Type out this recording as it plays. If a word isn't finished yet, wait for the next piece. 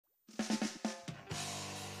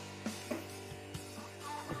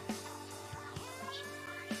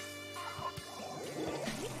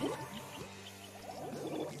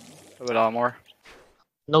With armor.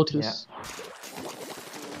 Nautilus. Yeah.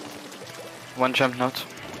 One jump note.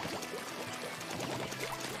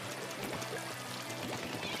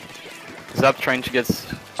 Zap trying to get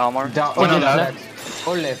armor. Down, One all on left. left.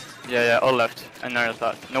 All left. Yeah, all left. And no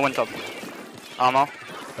that. No one top. Armor.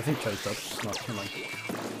 I think Chase top. Not too much.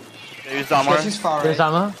 They used armor. Chase is far There's right.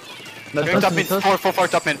 armor. Not Going top top. mid. 4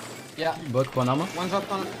 top mid. Yeah. Bot, one armor. One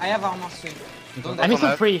drop on. I have armor swing. Don't I missed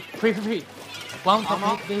on three. Three. One top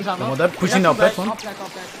Armor. mid, there's Come on, armor. that pushing our platform. Up,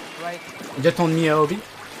 right. Jet on me, Obi.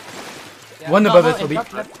 Yeah. One above us, Armor Obi. and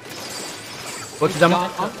top left. What is armor?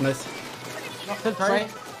 Down. Nice. Still Try. try.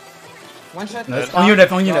 One shot. Nice. On your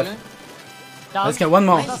left, on your left. Down. Let's get one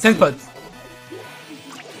more. Send pod.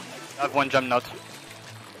 I have one jump note.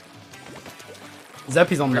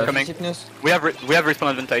 Zap is on We're left. coming. Sickness. We have respawn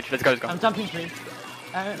advantage. Let's go. I'm jumping three.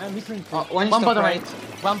 I'm missing three. Oh, one is One top bottom right.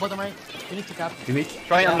 right. One bottom right. You need to cap. You weak?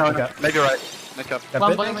 Try and no. Okay. Maybe right. Let's go. Cap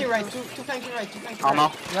One it. bottom Flanky right. right. Two flanky right. Two flanky Armor.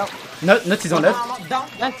 right. Yep. Not is on One left. armor. Down.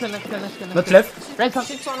 Let's go. Not left. Red top.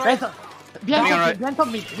 Six on right. Red top. Coming on right. Behind top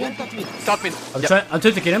mid. Behind top mid. Top mid. I'm Yeah. trying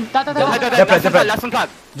to kill him. Da. Jump right. Last one plat.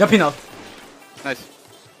 Jump in off. Nice.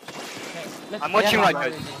 Let's I'm watching I have right, armor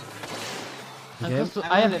guys. I'm Okay. close to.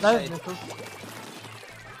 I'm I on have left that.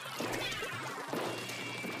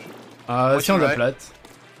 Si on the right. plat.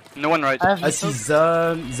 No one right. I have I see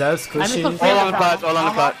Zab, Squishy. missed All on the plat. All on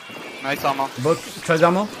the plat. Nice armor. Bot, tries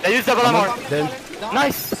armor. They use double armor. Then,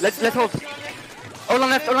 Nice. Let's hold. All on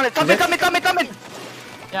left. All on left. Top mid.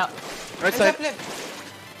 Yeah. Right side.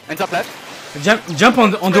 And top left. jump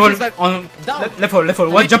on the wall. On Down. left wall.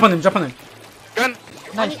 One, jump on him. Gun.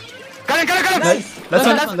 Nice. Gun him. Nice. That's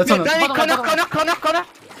on. Corner.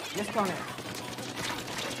 Yes, corner.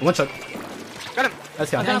 One shot. Got him.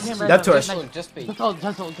 That's good. Nice. That to rush. Just pay. Just hold.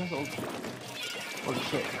 Holy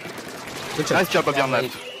shit. Good shot. Nice job of your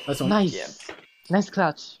left. That's one. Nice. Yeah. Nice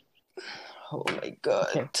clutch. Oh my god.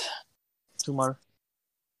 Okay. Two more.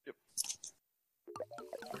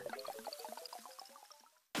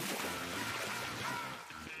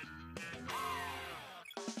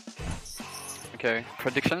 Okay.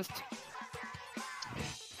 Predictions.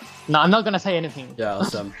 No, I'm not gonna say anything. Yeah,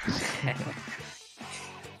 awesome.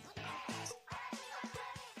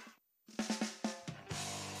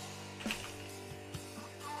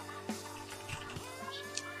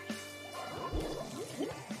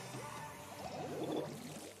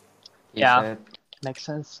 Yeah. Makes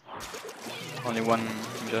sense. Only one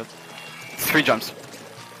jump. 3 jumps.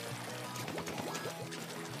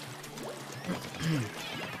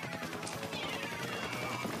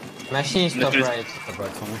 Machine is top right. Top right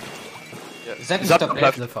for me. Zap is Zap top left.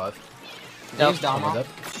 left. The 5. Dave's the Armor armor.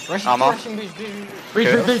 up. Armor. Rushing bridge.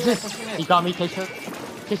 Bridge. You got me, K-shot.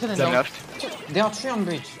 K-shot and Zap no. left. There are 3 on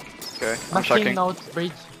bridge. Okay. I'm Machine shocking. note,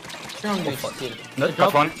 bridge. 3 on bridge still. Not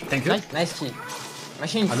Top one. Thank you. Nice. Nice kill.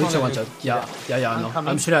 Machine in I front will of one you. shot. Yeah, no.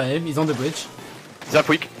 coming. I'm shooting at him. He's on the bridge. Zap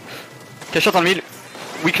weak. Okay, shot on mid.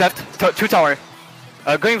 Weak left. 2 tower.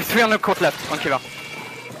 Going 3 on the court left on Kiver.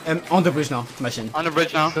 On the bridge now, machine. On the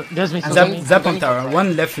bridge now. So, there's me. Zap on tower.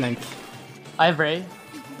 One left flank. I have Ray.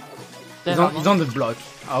 He's on the block.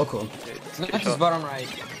 Oh, cool. Not his bottom right.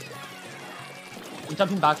 I'm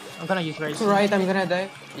jumping back. I'm gonna use Ray. To right, I'm gonna die.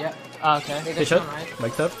 Yeah. Ah, okay. Take Okay, that shot. one right.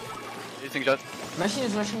 Back top. Using shot. Machine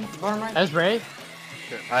is rushing. Bottom right. I have Ray.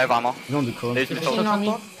 Okay. I have armor. He's on the cool. They use Machine shot. on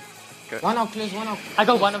top. Okay. One out close, one out. I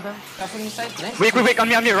got one of them. Careful inside. Nice. Weak. On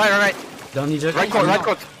me. Right. Down ninja. Right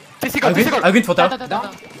court. TC I'll goal. win for Da. tower.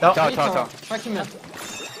 Down. Down. Tower. Fuck him up.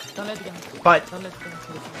 Don't let it go. Fight. Don't let it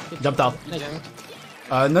go. Jump down.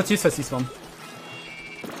 Jump. Not use fast one.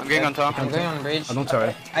 I'm going on tower. I'm going on bridge. I don't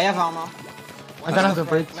worry. I have armor. I'm gonna have the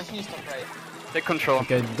bridge. Machine is top right. Take control.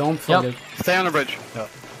 Okay, don't forget. Stay on the bridge.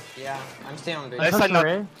 Yeah, I'm staying on bridge. Left Close side to not.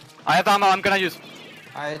 Ray. I have armor. I'm gonna use.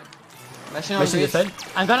 Alright. Machine on Machine bridge. this side.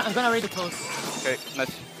 I'm gonna read it close. Okay.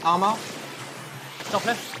 Nice. Armor. Top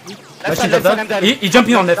left. Weak. Machine Left left side. top. He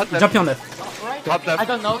jumping on left. Jumping on left. Right. Top I left.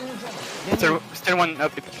 don't know. Still one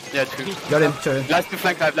up. Yeah, 2. Got him. Sure. Last 2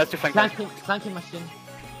 flank live. Flanking machine.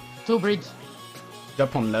 2 bridge.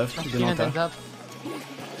 Jump on left. Machine Good on and top. ends up.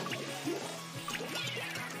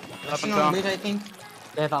 Machine and on down. bridge, I think.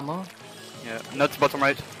 They have ammo. Yeah. Not bottom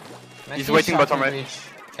right. Machine waiting sharp bottom on right. bridge.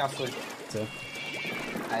 Careful. So.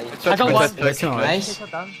 Aye. Shot got to one. contest. That's all right. Nice.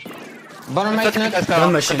 K-shot down. Bottom right, not.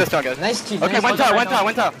 One machine. Contest tower, guys. Nice kill. Okay, nice one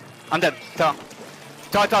kill. tower. I'm dead. Tower.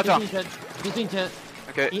 He's injured.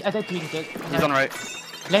 Okay. He added to injured. He's on right.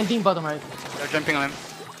 Landing bottom right. They're jumping on him.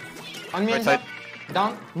 On me Right and side. top.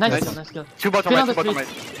 Down. Nice Nice. kill, nice kill. 2 bottom Still right. on 2 the bottom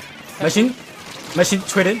street. right. Machine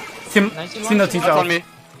traded. Sim Nice. not his That's on me.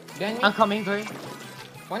 Behind me. I'm coming, Ray.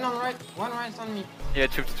 One on right on me. Yeah,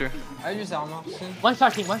 2-2. I'll use armor soon. One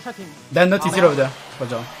sharking, one sharking. Then not easy over there.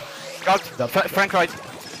 Watch out. Got Frank right.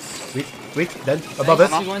 Weak, dead. Above us.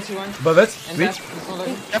 C1. Above us. And Reach.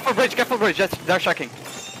 that, Careful bridge, yes, they're shocking.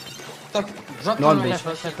 Stop. Drop No on on right.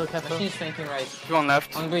 bridge. Machine is flanking right. 2 on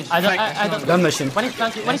left. On bridge. I don't. Down machine. One is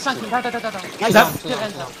flanking, one is flanking. Da. Zap. Two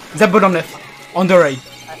down. Zap bottom left. On the right.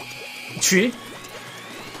 3.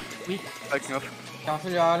 Backing off.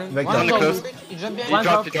 Careful, you're out. Back One down. on Close. bridge. He dropped He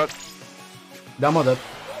behind. dropped. Down up.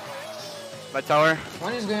 By tower.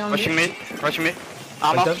 One is going on Rushing bridge. me. Back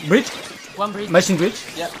Armor. down. Bridge. One bridge. Machine bridge.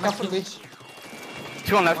 Yeah, careful bridge.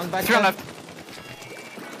 2 on One left. back 3 on up.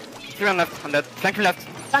 left. 3 on left. On that. Flanking left.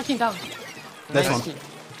 Flanking down. Nice Nice one. kill.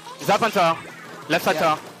 Zap on tower. Left side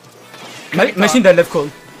Yeah. tower. Machine dead left cold.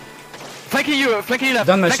 Flanking you left. Down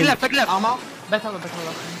Flanking machine. left. Armor. Better.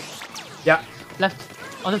 Yeah. Left.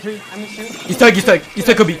 On the 3. I'm with you. He's stuck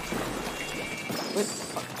Kobe. Wait.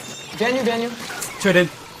 Behind you. Traded.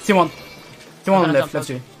 C1. C1 on gonna left. jump Left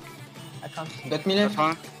 3. I can't. Got me That's left.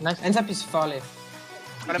 fine. Nice. Ends up is far left.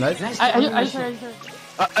 Nice. Nice. Are you kill. sure?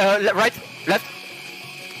 Right. Left.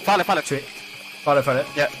 Far left. 3. Follow.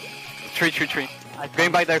 Yeah. 3.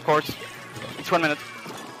 Going by their course. It's 1 minute.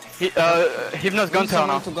 Hypno's gun tower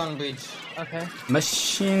now. To gun bridge. Okay.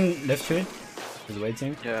 Machine left 3. He's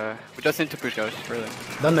waiting. Yeah. We just need to push, guys. Really.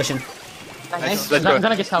 Down machine. Nice. Let's I'm go.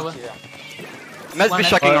 gonna get tower. Must One be left.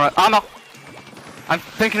 shocking Alright. around. Armor. I'm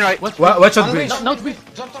thinking right. Watch Watch out On bridge. bridge. No, bridge.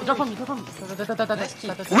 Drop Drop on on me. Nice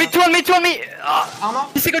kill. Wait, 2 on me. Armor.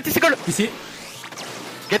 Tisicle. Ici.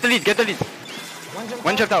 Get the lead.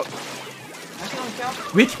 One jumped out. Machine on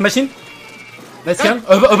curve. Weak. Machine. Nice kill.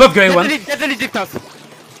 Above grey one. Get the lead deep now.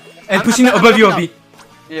 And pushing above you, dropping OB.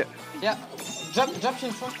 Yeah. Yeah. Drop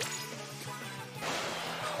in front.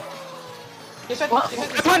 Get shot. What?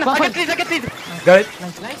 Get one. I get lead. Got it.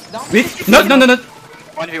 Nice. Down. Weak. No.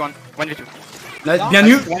 1v1. 1v2. Nice. Bien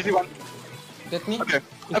you. 1v1. Get me. Okay.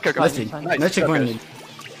 Nice lead. Fine. Nice check one lead.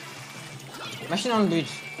 Machine on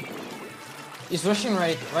bridge. He's rushing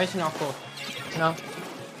right in our court. No.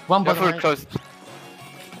 One bottom Careful right. close.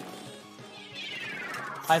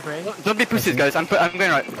 I break. Don't be pussies, guys. I'm going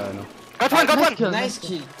right. No. Got one. Nice kill. Nice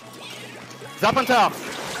kill. Zap on tower.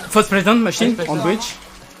 First present machine Nice on present. bridge.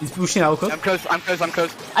 He's pushing our code. I'm close.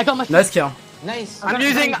 I got my Nice kill. Nice. I'm gonna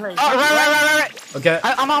using. break. Oh, right. Okay.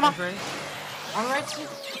 Armor. break. On right.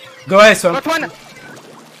 Go ahead, Swam. Got one.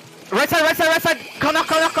 Right side.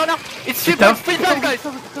 Corner. It's 3 down. points. 3 points, guys.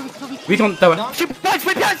 So weak. We can tower. Down. 3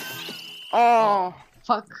 points. Oh.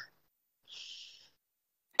 Fuck.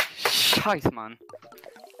 Scheiße, man.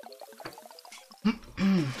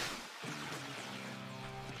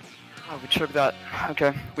 Oh, we took that.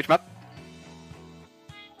 Okay. Which map?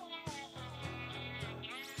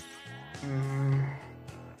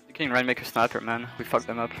 You can Rainmaker sniper, man. We fucked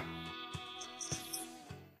them up. I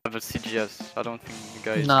have a CGS. I don't think you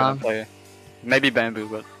guys Nah. gonna play. Maybe bamboo,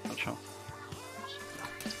 but not sure.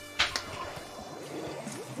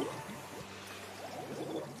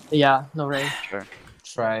 Yeah, no ray. Sure.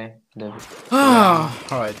 Try. The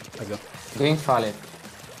Alright, I go. going far left.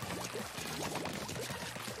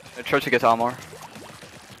 I try to get armor.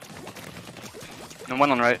 No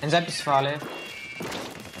one on right. Ends up is far left.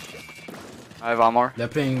 I have armor. They're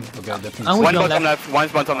playing. Okay, they're playing. I'm One with you on bottom left. left.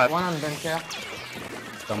 One's bottom left. One on bunker.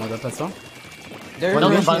 Comment on passe ça? There One is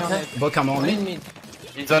on rushing bunker. on left. Bon, come on. One in mid.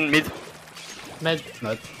 He's on mid. Med.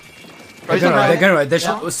 Not. Try They're to, right. They're right. They're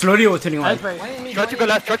Yeah. slowly rotating I right. break. One in mid. try to go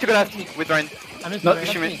left. Try to go left with Rain. I'm in No. break.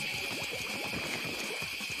 Push him in.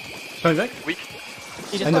 Coming back. Weak.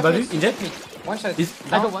 He just And got above me. you, inject. One shot. He's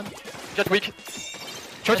I got one. Just weak.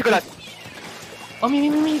 Try to go left. Oh,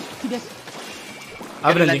 me. He gets.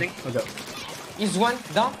 I'm Get landing. landing. Okay. Is one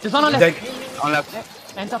down. There's one on left. Deck. On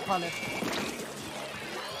left. Ends up on left.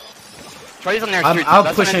 Try his on near I'm street. out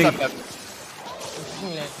That's one pushing. ends up left.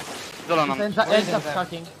 Pushing left. Still on. Ends Where is up that?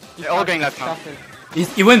 tracking. They're all going left now.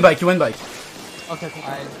 Careful. He went back. Okay.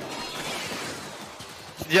 I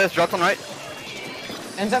Yes, dropped on right.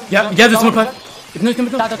 ends up. Yeah, drop yeah, the down, small drop. part. If not, come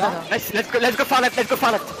Da. back. Nice. Let's go far left. Go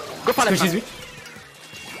far left. Because she's now. weak.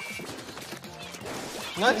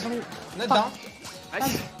 Not down.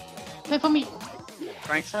 Nice. Play for me.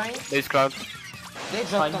 Frank. Trying. There's cloud. They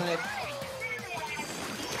dropped Fine. on left.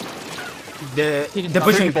 They're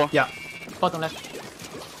pushing. people. Yeah. Bottom left.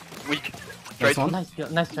 Weak. Nice Straight. one. Nice kill.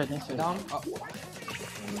 Nice trade. Down. Oh.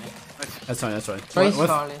 That's right. Try his One-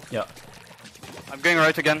 far left. Yeah. I'm going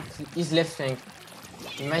right again. He's left flank.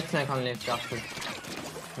 He might flank on left, careful.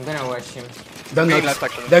 I'm gonna watch him. They're Going not. left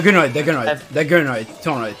actually. They're going right.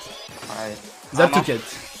 Turn right. Alright. That Armor. took it.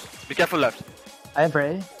 Be careful left. I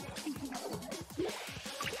break.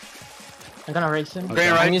 I'm gonna race him.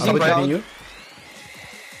 Going right. I'm using I'm cloud. protecting you.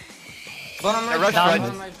 Bottom right, rush side, right.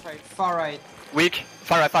 bottom right, side. Far right. Weak.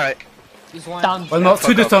 Far right, far right. He's one. Down. One more.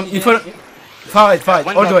 Through the storm. In front. Far right, far right.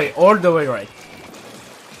 One All the block. way. All the way right.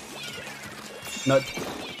 Not.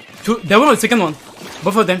 Two. There were a second one.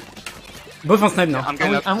 Both of them. Both on snipe now. I'm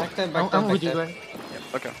going up. I'm with you, guys.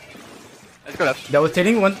 Okay. Let's go left. They was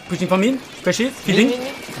tailing. One pushing for me. Crashes. Feeding.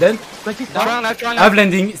 Mid. Then. Try on left, try on I have left.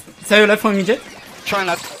 landing. Sayo left from midget. Try on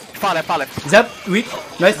left. Far left, far left. Zap. Weak.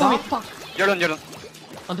 Nice. Oh, wait, fuck. You're done, you're done.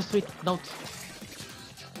 On the street, don't.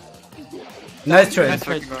 Nice try. Nice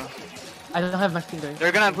Right. work, bro. I don't have my finger.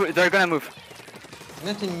 They're gonna move.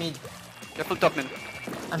 Not in mid. Careful top mid.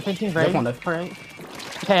 I'm thinking very. Left, left. Alright.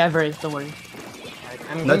 Okay, I have very, don't worry.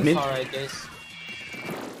 I'm Not going mid. far right, guys.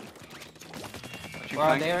 Watching Where are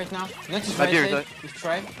flank. they right now? Not his Right right here, side. right. He's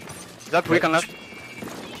try. Zap weak on left.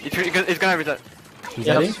 It's gonna reset. He's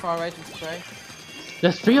Yeah. heading. He's far right. He's try.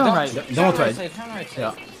 There's 3 on right. Don't try. Turn right side.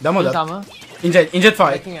 Yeah. Down one Use up. armor. Injet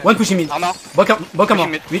fire. Backing up. One pushing mid. Armor. Bokam Pushing more.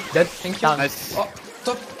 mid. Weak. Dead. Thank you. Down. Nice. Oh,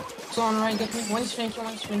 top. Two on right, get me. One is flanking,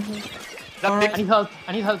 one is flanking. Zap Alright. I big. need help.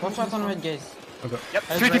 I need help. Watch out on right, guys. Yep.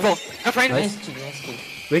 Nice. 3 people. Left, right. Nice kill, nice kill.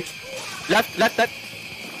 Weak. Left, left.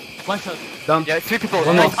 One shot. Down. Yeah, 3 people.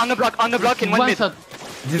 One more. Nice. On the block, in one One mid. shot.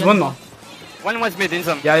 There's Yeah. one more. One was mid in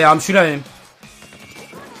some. Yeah, I'm shooting at him.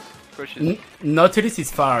 Pushes. Nautilus is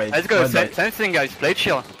far right. Let's go. Right back. Same thing, guys. Play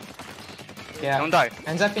chill. Yeah. Don't die.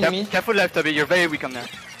 Hands up in mid. Careful left, Toby. You're very weak on there.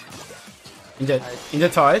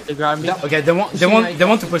 Injet far right. They grab me. Down. Okay, they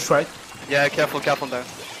want to push right. Yeah, careful there.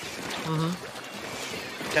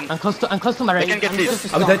 I'm close to my They right. can get I'm lead. close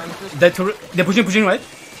to I'm storm, dead. I'm close to- They're pushing right.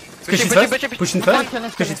 Push it first. Push it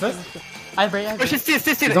first. Push it first. I have very, I have Push very. it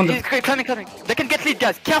still. He's on the- He's climbing. They can get lead,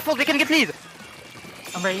 guys. Careful, they can get lead.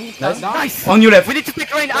 I'm very. Nice. Down. Nice. On your left. We need to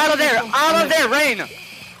take Rain out of there, Rain.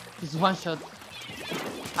 It's one shot.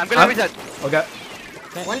 I'm gonna reset. Okay.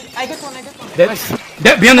 One, I got one. Dead.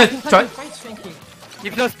 Dead. Behind it. Try. Fight flanking.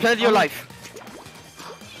 You've lost play your life.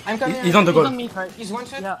 I'm coming. He's on the He's goal. on me, right? He's one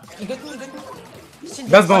shot. Yeah. He got me. Still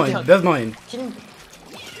That's dead. going. That's going. Kill him.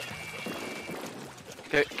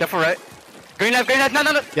 Okay, careful, right? Going left,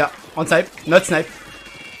 no. Yeah. On snipe. Not snipe.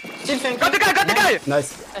 Still flanking. Got the guy.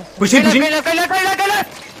 Nice. Pushing. Going left.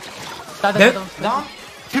 Dead. Down.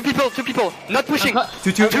 Two people, not pushing.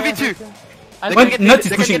 2-2. 2v2. I They One- can get not lead, is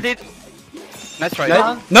they pushing. can get lead. Nice try.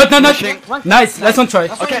 Not. Pushing. Nice. Last one try.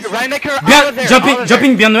 Okay, Rainmaker out of Behind. there.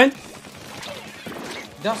 Jumping behind one.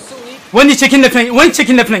 They're so weak. One is checking left flank.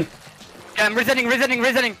 Okay, I'm resetting.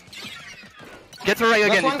 Get to Ray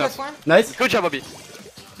again, Got if one. not. Nice. Good job, Bobby.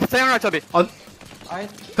 Stay on right, Toby. Alright.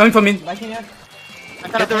 Coming from in. Backing up.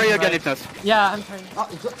 Get the Ray again, if not. Yeah, I'm trying. Oh,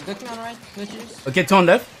 got me on right. Nautilus. Okay, 2 on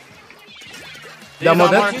left. There's more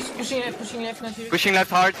armor. dead. Pushing left, Nautilus. Pushing left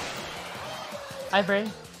hard. I have very.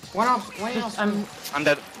 One off. I'm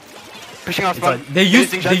dead. Pushing off It's spawn. fine. They use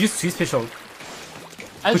 3 special.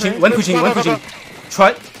 I have Pushing. very. One pushing. Go.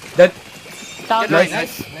 Try. Dead. Down. Get right.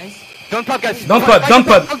 Nice. Don't pop, guys. Don't pop. Don't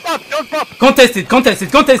pop. Contest it.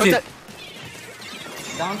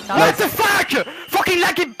 Down. What the fuck? Fucking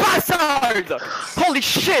laggy bastard! Holy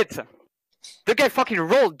shit! The guy fucking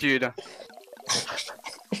rolled, dude.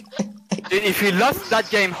 Dude, if he lost that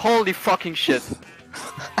game, holy fucking shit.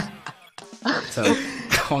 So,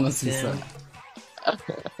 honestly, so.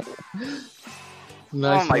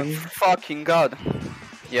 Nice Oh my one. fucking god.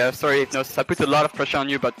 Yeah, sorry, Hypnos. I put a lot of pressure on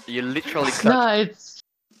you, but you literally clutched. No, it's.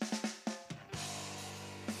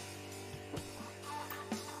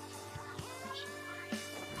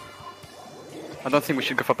 I don't think we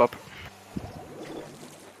should go for pop.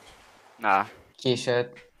 Nah, Key shot.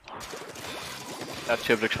 that's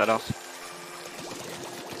 2 object shadows.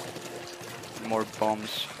 More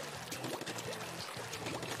bombs.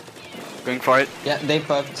 Going for it. Yeah, they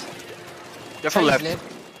popped. Careful Try his left.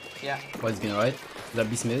 Yeah. What's been right? That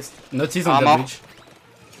beast missed. Notice on the Armor. bridge.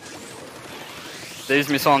 There is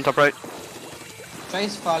missile on top right. Try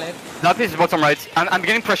his far left. That is bottom right. I'm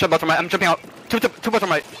getting pressure bottom right. I'm jumping out. Two bottom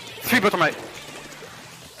right. 3 bottom right.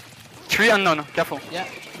 3 unknown. Careful. Yeah.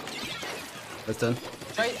 That's done.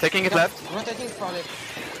 Try. Taking it Yeah, left. Rotating far left.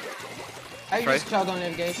 I Try. use cloud on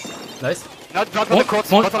left, guys. Nice. Not on the court.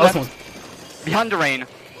 One, Bottom last left. one. Behind the rain.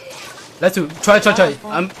 Let's do. Try.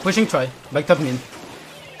 One. I'm pushing try. Back top mid.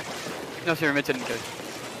 No, you're remitted, guys.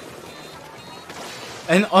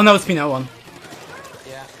 And on our spinner one.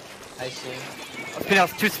 Yeah. I see. Spinner,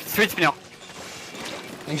 3 spinner.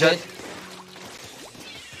 Injet.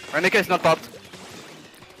 Rainmaker is not popped.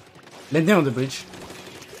 Landing on the bridge.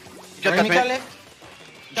 Just Rainmaker got me. left.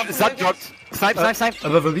 Top Zap left, dropped. Snipe.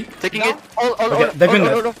 Above Obi. Taking Down. it. All. Okay, they're good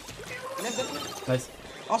left. Left, left. Nice.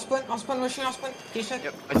 Off spawn, rushing off spawn. Key shot.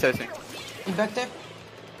 Yep, I see. He backed up.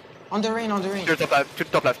 On the rain. To the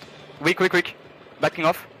top left. Weak. Backing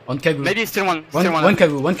off. On Kagu. Maybe still one. One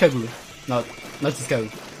Kagu. Not this Kagu.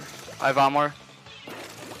 I have armor.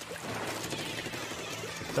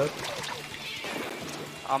 Top.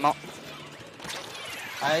 Armor.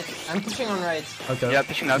 I'm pushing on right. Okay. Yeah,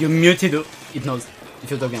 pushing up. You muted it knows if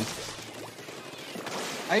you're talking.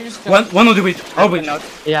 I just One on the witch. Oh wait. Not.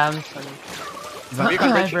 Yeah, I'm sorry. We can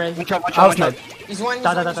Hi, reach. Bray. One shot. I'll snipe. He's one.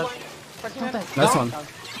 Da. Fucking hell. Nice Down. one.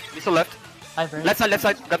 Missile left. Hi, Bray. Left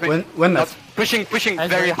side. Got me. When Not. left. Pushing. Hi,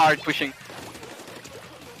 Very Bray. hard pushing.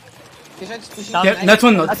 Kishot's pushing. Down. Yeah, that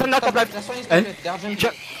one not. That's not top left. That's one is And- complete. They are jumping.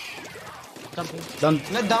 Jumping. Done.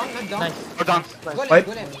 Not down. Nice. Go down. Go Nice. left.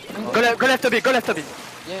 Wait. Go left, Toby.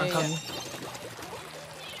 Yeah. I'm coming.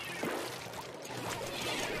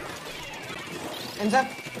 Ends up.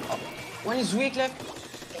 One is weak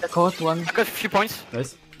left. The court one. I got a few points.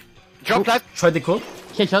 Nice. Drop left. Try the call.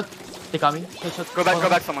 K-shot. They got me. K-shot. Go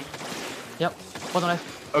back, someone. Yep. Bottom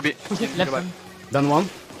left. Obi. Push it. Left Go back. one. Done one.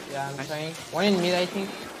 Yeah, I'm trying. One in mid, I think.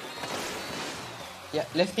 Yeah,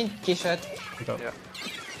 left pin, K-shot. Okay. Yeah.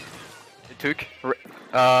 He took. You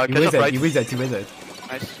Catch raise up it. right. You raise it.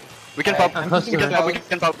 Nice. We can pop. I'm close to it. We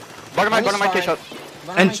can pop. Bottom right, K shot. Bottom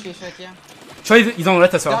right, And- K-shot, yeah. Try he's on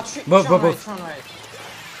right as There well. are three Both. on right.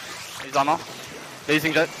 He's armor. They're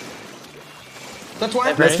using jet. Got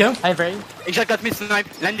one. Let's kill. Hi, Bray. Jet got me snipe.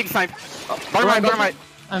 Landing snipe. Bottom right.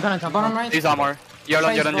 I'm gonna jump. Bottom now. right. He's armor. You're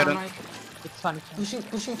Tries done. bottom right. It's fine. It's fine.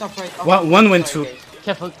 Pushing top right. One went Sorry, through. guys.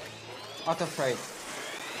 Careful. Out of right.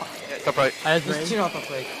 Yeah, top right. I have He's Bray. still out of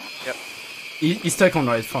right. He's stuck on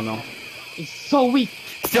right for now. He's so weak.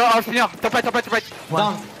 Still our spinner. Top right. One.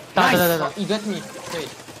 Down. Da. He got me. Wait.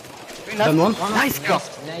 Done one. Nice Nice kill.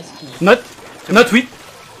 key. Not weak.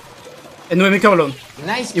 And Rainmaker alone.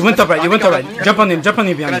 Nice. He went top right. Jump on him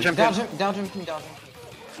Gonna behind him. jump They're in. jumping.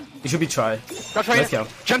 He should be try. Got for Let's him. go.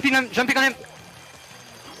 Jumping on him.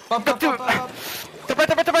 Pop. Top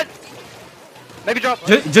right. Maybe drop.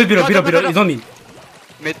 Just below. Drop. He's on me.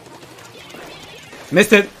 Mid.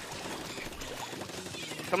 Missed it.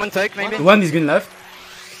 Someone take maybe. One is green left.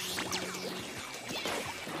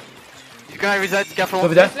 He's gonna reset. Careful.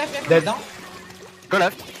 Over there. Left. Dead. Down. Go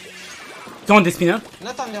left. Two on the spinner.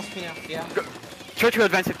 Not on their spinner. Yeah. Try to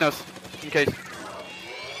advance hypnos. In case.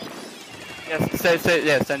 Yes. Stay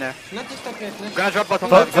there. Not to stop left. Gonna drop bottom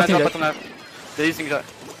Fuck, left. fucking They're using that.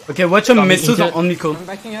 Okay, watch him. Sorry, Messos injured. on Nico. I'm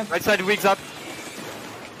backing up. Right side wigs up.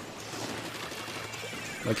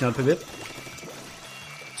 Backing up a bit.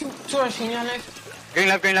 Two rushing here left. Going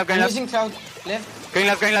left. I'm using cloud. Left. Going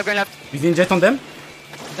left. Using jet on them.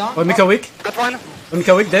 Down. Rainmaker weak. Got one.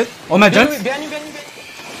 Rainmaker weak dead. On my jump. Behind you.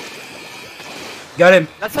 Got him.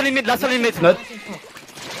 Last one in mid. Not.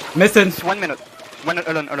 Missed it. It's 1 minute. One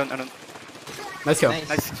alone. Nice kill.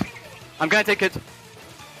 Nice. I'm gonna take it.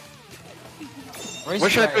 Where Where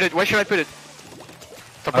should I put it?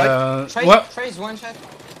 Top right? What? Try is one shot.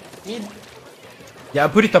 Mid. Yeah,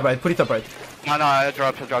 put it top right. No, I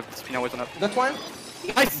dropped. Spinner wasn't up. Got one.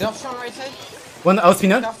 Nice! They're on right side. One out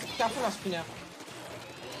spinner. Careful of spinner.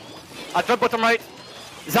 I dropped bottom right.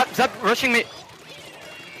 Zap, rushing me.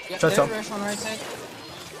 Yeah, Shut there's up. rush on right side.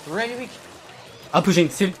 Really weak. I'm pushing.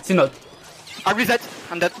 Still not. I reset.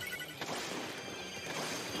 I'm dead.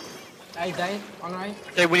 I died on right.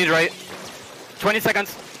 Okay, we need right. 20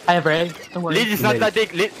 seconds. I have Bray. Don't worry. Lead is not that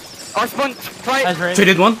big. Lead. Our spawn. I have Try. Bray.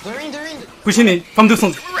 Traded one. They're in. Pushing it. From the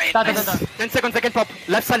front. Da. 10 seconds, second pop.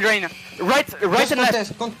 Left side drain. Right Just and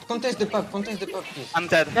left. contest the pop, please. I'm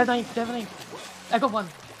dead. Definitely. I got one.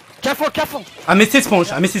 Careful. I missed his sponge.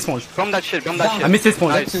 Bomb that shit. I missed his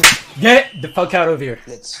sponge. Nice. Get the fuck out of here.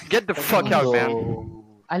 Get the fuck out, man.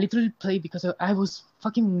 I literally played because I was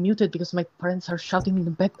fucking muted because my parents are shouting in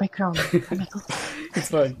the background. Oh my god. It's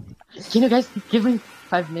fine. Can you guys give me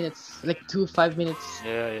 5 minutes? Like 5 minutes?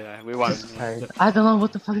 Yeah, we won. I don't know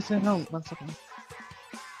what the fuck is going on. 1 second.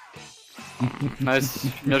 Nice.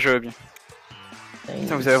 Bien joué, Obi.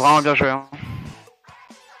 Putain, vous avez vraiment bien joué. Hein.